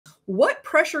What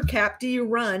pressure cap do you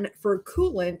run for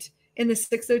coolant in the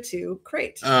 602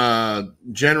 crate?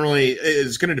 Generally,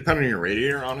 it's going to depend on your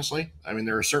radiator, honestly. I mean,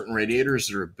 there are certain radiators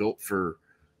that are built for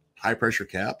high pressure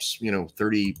caps,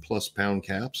 30 plus pound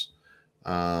caps.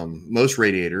 Most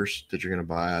radiators that you're going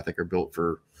to buy, I think, are built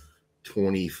for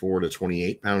 24 to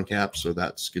 28 pound caps. So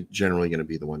that's generally going to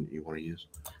be the one that you want to use.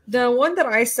 The one that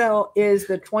I sell is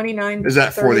the 29. Is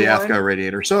that for the AFCA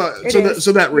radiator? So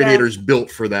that radiator is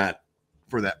built for that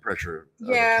pressure.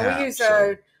 Yeah,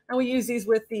 we use these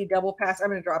with the double pass. I'm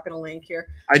going to drop in a link here.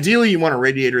 Ideally, you want a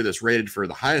radiator that's rated for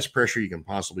the highest pressure you can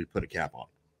possibly put a cap on.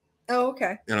 Oh,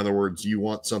 okay. In other words, you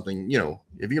want something,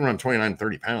 if you can run 29,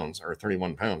 30 pounds or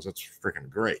 31 pounds, that's freaking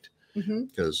great.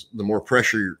 Because the more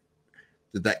pressure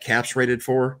that cap's rated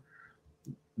for,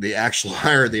 the actual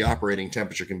higher the operating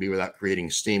temperature can be without creating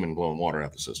steam and blowing water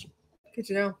out the system. Good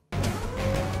to know.